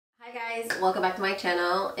Hi guys, welcome back to my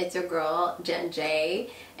channel. It's your girl Jen J,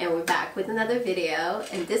 and we're back with another video,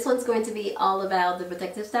 and this one's going to be all about the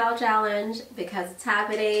protective style challenge because it's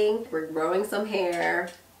happening. We're growing some hair.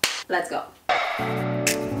 Let's go.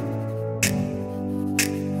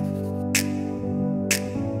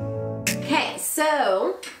 Okay,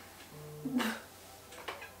 so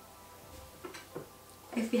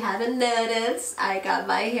if you haven't noticed, I got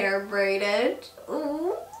my hair braided.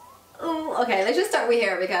 Ooh. Okay, let's just start with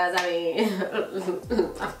hair because I mean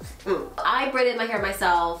I braided my hair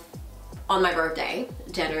myself on my birthday,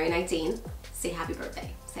 January 19th. Say happy birthday.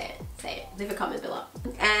 Say it. Leave a comment below.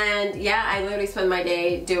 And yeah, I literally spent my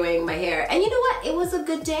day doing my hair. And you know what? It was a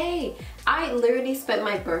good day. I literally spent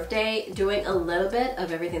my birthday doing a little bit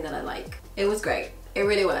of everything that I like. It was great. It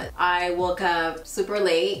really was. I woke up super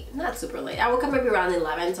late. Not super late. I woke up maybe around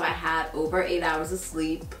 11, so I had over 8 hours of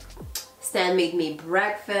sleep. Stan made me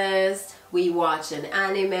breakfast, we watched an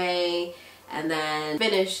anime, and then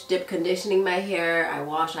finished deep conditioning my hair. I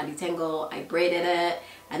washed, I detangled, I braided it,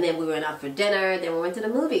 and then we went out for dinner, then we went to the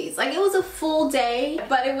movies. Like, it was a full day,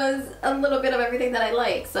 but it was a little bit of everything that I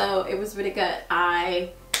like, so it was really good.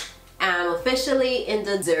 I am officially in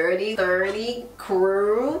the Dirty 30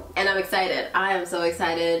 crew, and I'm excited. I am so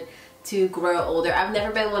excited to grow older. I've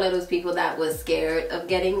never been one of those people that was scared of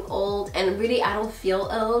getting old, and really I don't feel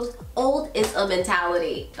old. Old is a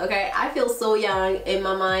mentality, okay? I feel so young in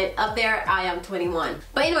my mind. Up there I am 21.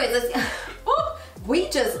 But anyways, let's we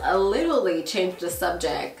just literally changed the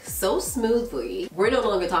subject so smoothly. We're no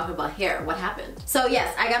longer talking about hair. What happened? So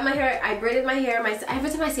yes, I got my hair, I braided my hair. Every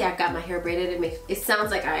time I say I got my hair braided, it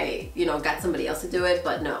sounds like I, got somebody else to do it,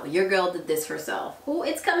 but no, your girl did this herself. Oh,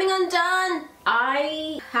 it's coming undone.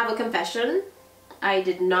 I have a confession. I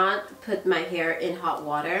did not put my hair in hot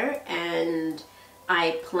water, and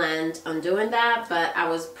I planned on doing that, but I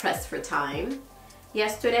was pressed for time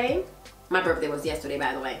yesterday. My birthday was yesterday,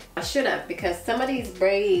 by the way. I should have, because some of these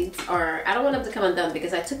braids are, I don't want them to come undone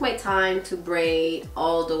because I took my time to braid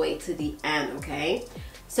all the way to the end, okay?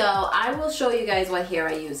 So I will show you guys what hair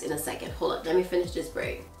I use in a second. Hold on, let me finish this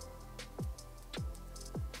braid.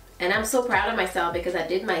 And I'm so proud of myself because I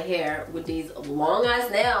did my hair with these long ass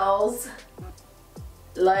nails.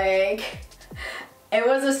 Like, it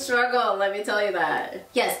was a struggle, let me tell you that.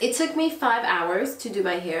 Yes, it took me 5 hours to do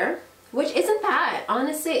my hair, which isn't bad.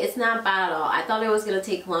 Honestly, it's not bad at all. I thought it was gonna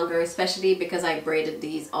take longer, especially because I braided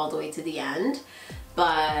these all the way to the end.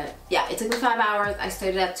 But yeah, it took me 5 hours. I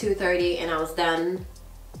started at 2:30 and I was done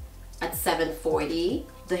at 7:40.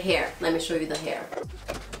 The hair, let me show you the hair.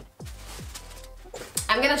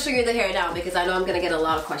 I'm gonna show you the hair now because I know I'm gonna get a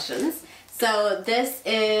lot of questions. So this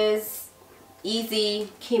is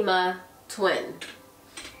Easy Kima Twin,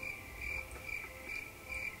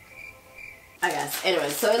 I guess. Anyway,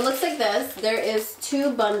 so it looks like this. There is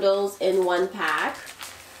 2 bundles in 1 pack,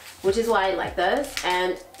 which is why I like this.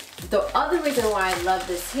 And the other reason why I love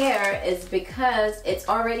this hair is because it's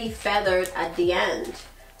already feathered at the end.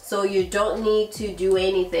 So you don't need to do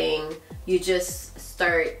anything. You just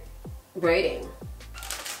start braiding.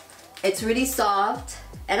 It's really soft.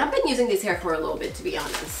 And I've been using this hair for a little bit, to be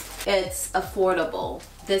honest. It's affordable.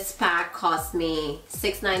 This pack cost me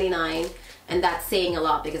 $6.99. And that's saying a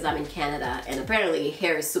lot because I'm in Canada and apparently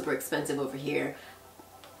hair is super expensive over here.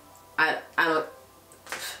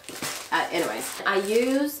 Anyways, I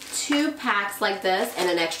use 2 packs like this and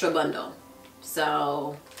an extra bundle.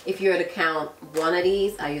 So if you were to count one of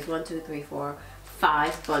these, I use 1, 2, 3, 4,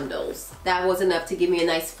 5 bundles. That was enough to give me a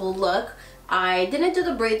nice full look. I didn't do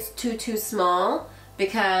the braids too small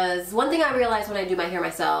because one thing I realized when I do my hair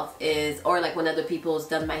myself is, or like when other people's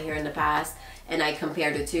done my hair in the past and I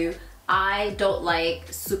compared the two, I don't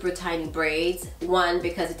like super tiny braids. 1,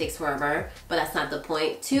 because it takes forever, but that's not the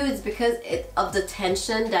point. 2, it's because of the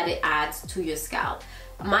tension that it adds to your scalp.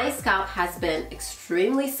 My scalp has been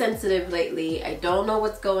extremely sensitive lately. I don't know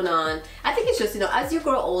what's going on. I think it's just, as you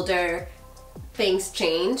grow older, things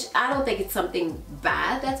change. I don't think it's something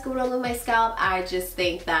bad that's going on with my scalp. I just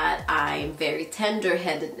think that I'm very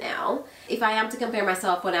tender-headed now. If I am to compare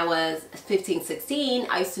myself when I was 15, 16,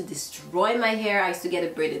 I used to destroy my hair. I used to get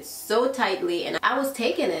it braided so tightly and I was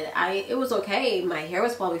taking it. It was okay. My hair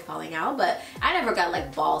was probably falling out, but I never got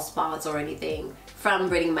like bald spots or anything from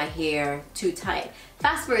braiding my hair too tight.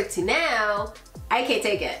 Fast forward to now, I can't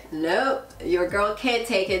take it. Nope, your girl can't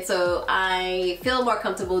take it. So I feel more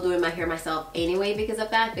comfortable doing my hair myself anyway because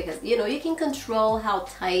of that, because you can control how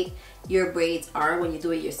tight your braids are when you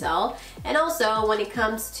do it yourself. And also when it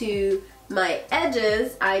comes to my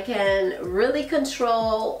edges, I can really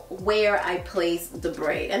control where I place the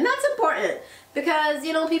braid, and that's important because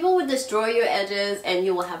people would destroy your edges and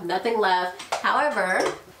you will have nothing left. However,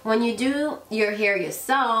 When you do your hair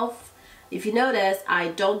yourself, if you notice, I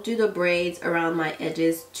don't do the braids around my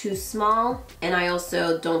edges too small, and I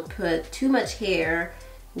also don't put too much hair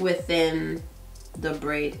within the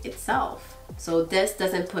braid itself. So this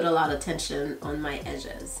doesn't put a lot of tension on my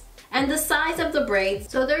edges. And the size of the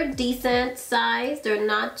braids, so they're decent size. They're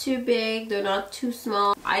not too big, they're not too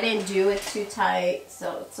small. I didn't do it too tight,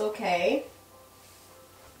 so it's okay.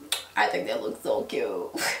 I think they look so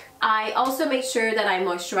cute. I also make sure that I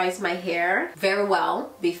moisturize my hair very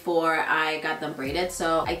well before I got them braided.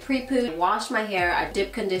 So I pre-poo, washed my hair, I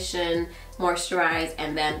dip condition, moisturize,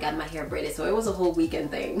 and then got my hair braided. So it was a whole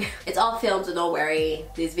weekend thing. It's all filmed, so don't worry.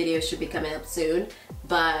 These videos should be coming up soon.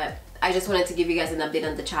 But I just wanted to give you guys an update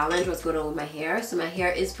on the challenge, what's going on with my hair. So my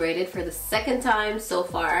hair is braided for the second time so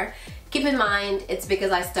far. Keep in mind, it's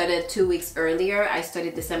because I started 2 weeks earlier. I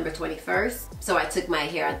started December 21st. So I took my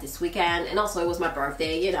hair out this weekend, and also it was my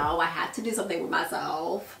birthday, you know, I had to do something with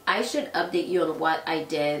myself. I should update you on what I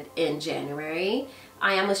did in January.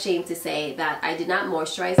 I am ashamed to say that I did not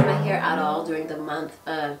moisturize my hair at all during the month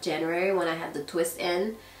of January when I had the twist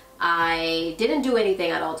in. I didn't do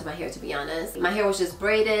anything at all to my hair, to be honest. My hair was just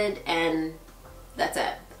braided and that's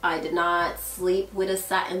it. I did not sleep with a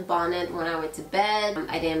satin bonnet when I went to bed.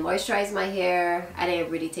 I didn't moisturize my hair. I didn't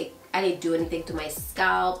do anything to my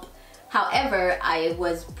scalp. However, I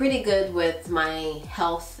was pretty good with my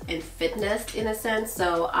health and fitness in a sense.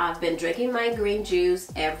 So I've been drinking my green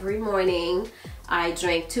juice every morning. I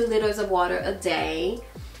drink 2 liters of water a day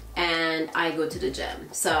and I go to the gym.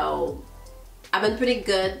 So I've been pretty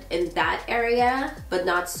good in that area, but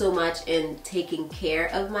not so much in taking care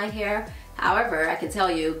of my hair. However, I can tell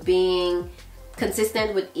you, being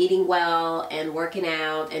consistent with eating well and working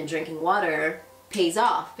out and drinking water pays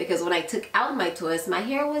off, because when I took out my twist, my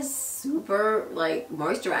hair was super like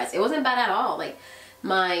moisturized. It wasn't bad at all. Like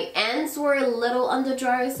my ends were a little on the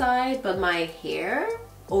drier side, but my hair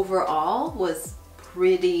overall was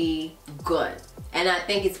pretty good. And I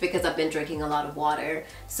think it's because I've been drinking a lot of water.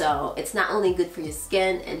 So it's not only good for your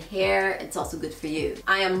skin and hair, it's also good for you.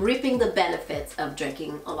 I am reaping the benefits of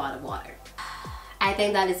drinking a lot of water. I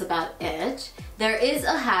think that is about it. There is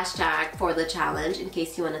a hashtag for the challenge in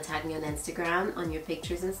case you want to tag me on Instagram on your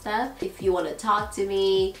pictures and stuff. If you want to talk to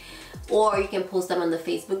me, or you can post them on the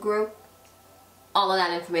Facebook group. All of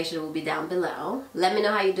that information will be down below. Let me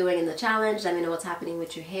know how you're doing in the challenge. Let me know what's happening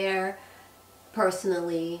with your hair.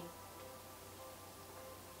 Personally,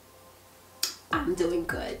 I'm doing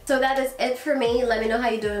good. So that is it for me. Let me know how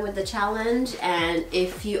you're doing with the challenge, and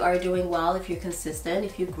if you are doing well, if you're consistent,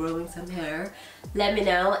 if you're growing some hair, let me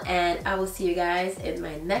know, and I will see you guys in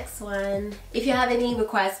my next one. If you have any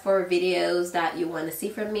requests for videos that you want to see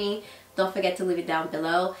from me, don't forget to leave it down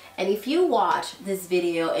below. And if you watched this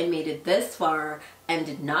video and made it this far and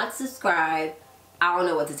did not subscribe, I don't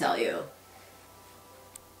know what to tell you.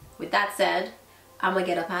 With that said, I'm gonna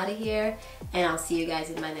get up out of here, and I'll see you guys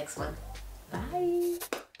in my next one. Bye.